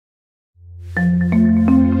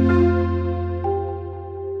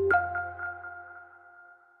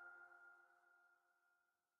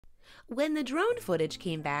When the drone footage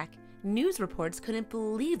came back, news reports couldn't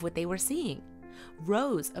believe what they were seeing.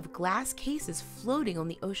 Rows of glass cases floating on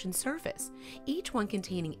the ocean surface, each one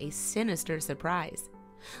containing a sinister surprise.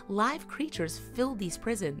 Live creatures filled these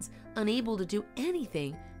prisons, unable to do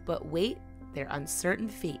anything but wait their uncertain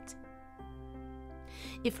fate.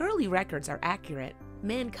 If early records are accurate,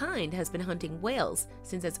 mankind has been hunting whales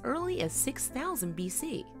since as early as 6000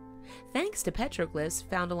 BC. Thanks to petroglyphs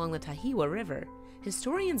found along the Tahiwa River,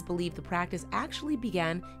 historians believe the practice actually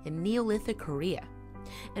began in Neolithic Korea.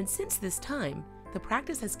 And since this time, the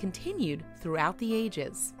practice has continued throughout the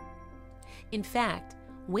ages. In fact,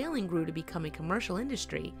 whaling grew to become a commercial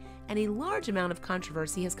industry, and a large amount of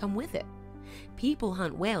controversy has come with it. People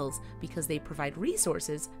hunt whales because they provide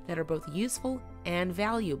resources that are both useful and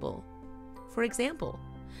valuable. For example,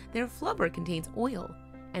 their flubber contains oil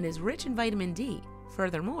and is rich in vitamin D.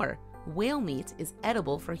 Furthermore, whale meat is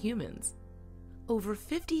edible for humans. Over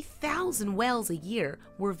 50,000 whales a year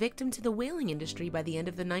were victim to the whaling industry by the end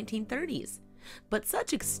of the 1930s. But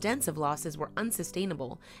such extensive losses were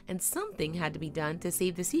unsustainable, and something had to be done to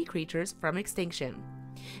save the sea creatures from extinction.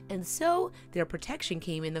 And so, their protection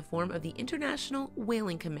came in the form of the International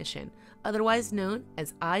Whaling Commission, otherwise known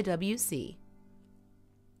as IWC.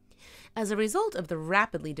 As a result of the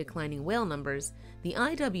rapidly declining whale numbers, the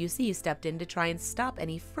IWC stepped in to try and stop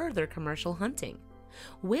any further commercial hunting.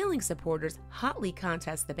 Whaling supporters hotly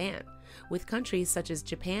contest the ban, with countries such as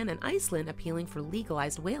Japan and Iceland appealing for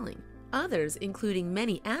legalized whaling. Others, including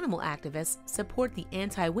many animal activists, support the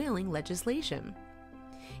anti-whaling legislation.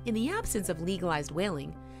 In the absence of legalized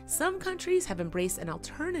whaling, some countries have embraced an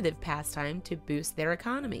alternative pastime to boost their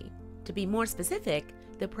economy. To be more specific,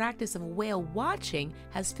 the practice of whale watching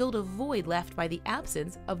has filled a void left by the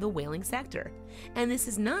absence of the whaling sector, and this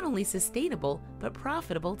is not only sustainable but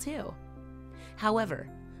profitable too. However,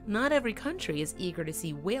 not every country is eager to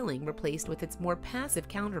see whaling replaced with its more passive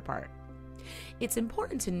counterpart. It's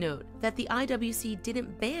important to note that the IWC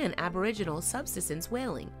didn't ban Aboriginal subsistence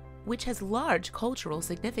whaling, which has large cultural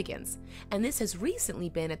significance, and this has recently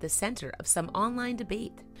been at the center of some online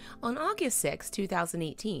debate. On August 6,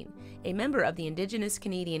 2018, a member of the Indigenous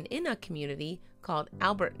Canadian Inuk community called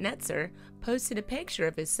Albert Netzer posted a picture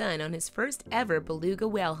of his son on his first ever beluga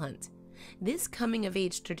whale hunt. This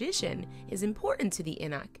coming-of-age tradition is important to the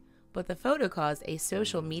Inuk, but the photo caused a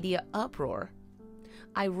social media uproar.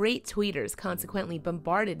 Irate tweeters consequently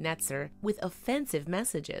bombarded Netzer with offensive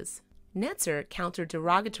messages. Netzer countered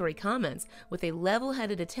derogatory comments with a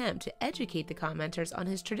level-headed attempt to educate the commenters on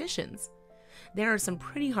his traditions. There are some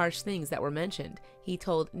pretty harsh things that were mentioned, he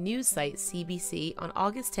told news site CBC on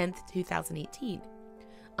August 10, 2018.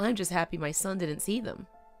 I'm just happy my son didn't see them.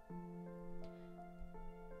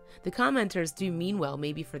 The commenters do mean well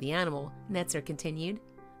maybe for the animal, Netzer continued,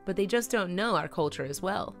 but they just don't know our culture as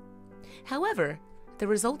well. However, the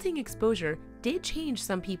resulting exposure did change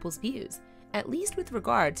some people's views, at least with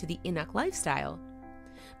regard to the Inuk lifestyle.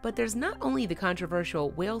 But there's not only the controversial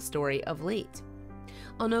whale story of late.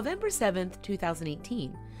 On November 7,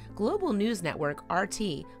 2018, global news network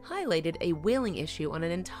RT highlighted a whaling issue on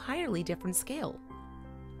an entirely different scale.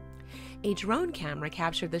 A drone camera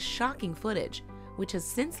captured the shocking footage, which has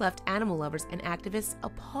since left animal lovers and activists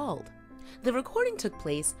appalled. The recording took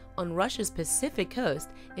place on Russia's Pacific coast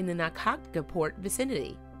in the Nakhachka port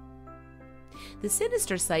vicinity. The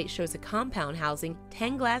sinister site shows a compound housing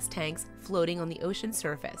 10 glass tanks floating on the ocean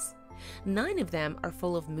surface. 9 of them are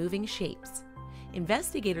full of moving shapes.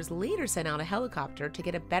 Investigators later sent out a helicopter to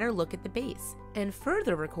get a better look at the base, and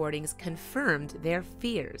further recordings confirmed their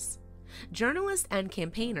fears. Journalist and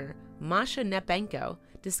campaigner Masha Nepenko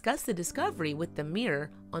discussed the discovery with The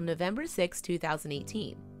Mirror on November 6,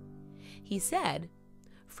 2018. He said,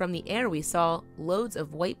 "From the air we saw loads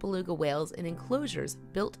of white beluga whales in enclosures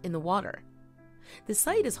built in the water. The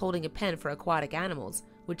site is holding a pen for aquatic animals,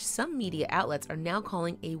 which some media outlets are now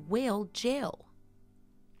calling a whale jail."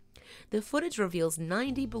 The footage reveals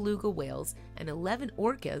 90 beluga whales and 11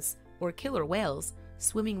 orcas, or killer whales,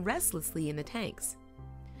 swimming restlessly in the tanks.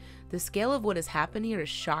 "The scale of what has happened here is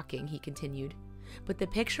shocking," he continued, "but the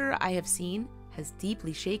picture I have seen has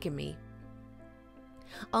deeply shaken me."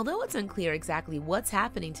 Although it's unclear exactly what's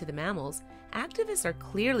happening to the mammals, activists are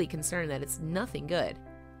clearly concerned that it's nothing good.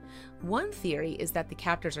 One theory is that the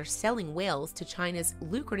captors are selling whales to China's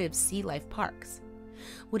lucrative sea life parks.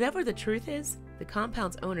 Whatever the truth is, the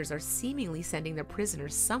compound's owners are seemingly sending their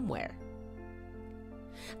prisoners somewhere.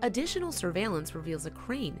 Additional surveillance reveals a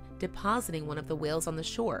crane depositing one of the whales on the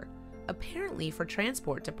shore, apparently for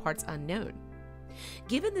transport to parts unknown.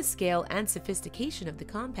 Given the scale and sophistication of the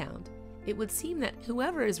compound, it would seem that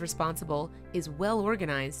whoever is responsible is well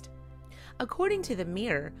organized. According to the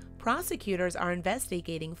Mirror, prosecutors are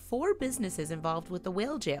investigating 4 businesses involved with the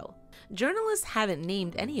whale jail. Journalists haven't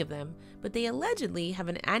named any of them, but they allegedly have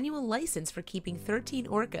an annual license for keeping 13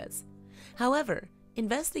 orcas. However,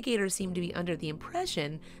 investigators seem to be under the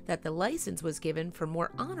impression that the license was given for more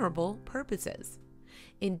honorable purposes.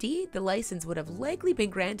 Indeed, the license would have likely been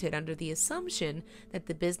granted under the assumption that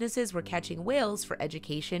the businesses were catching whales for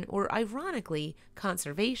education or, ironically,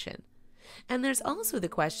 conservation. And there's also the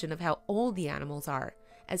question of how old the animals are,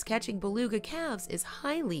 as catching beluga calves is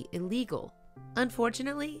highly illegal.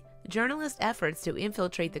 Unfortunately, journalist efforts to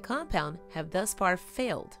infiltrate the compound have thus far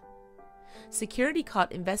failed. Security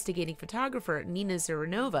caught investigating photographer Nina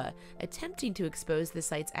Zuranova attempting to expose the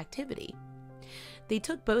site's activity. They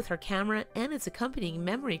took both her camera and its accompanying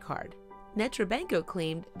memory card. Netrabenko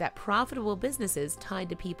claimed that profitable businesses tied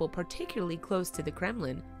to people particularly close to the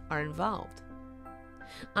Kremlin are involved.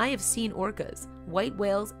 "I have seen orcas, white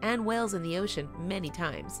whales, and whales in the ocean many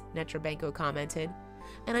times," Netrabenko commented,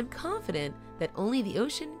 "and I'm confident that only the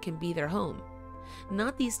ocean can be their home.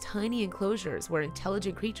 Not these tiny enclosures where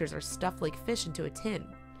intelligent creatures are stuffed like fish into a tin.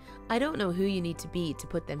 I don't know who you need to be to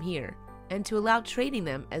put them here, and to allow trading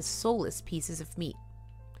them as soulless pieces of meat.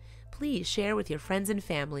 Please share with your friends and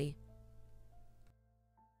family."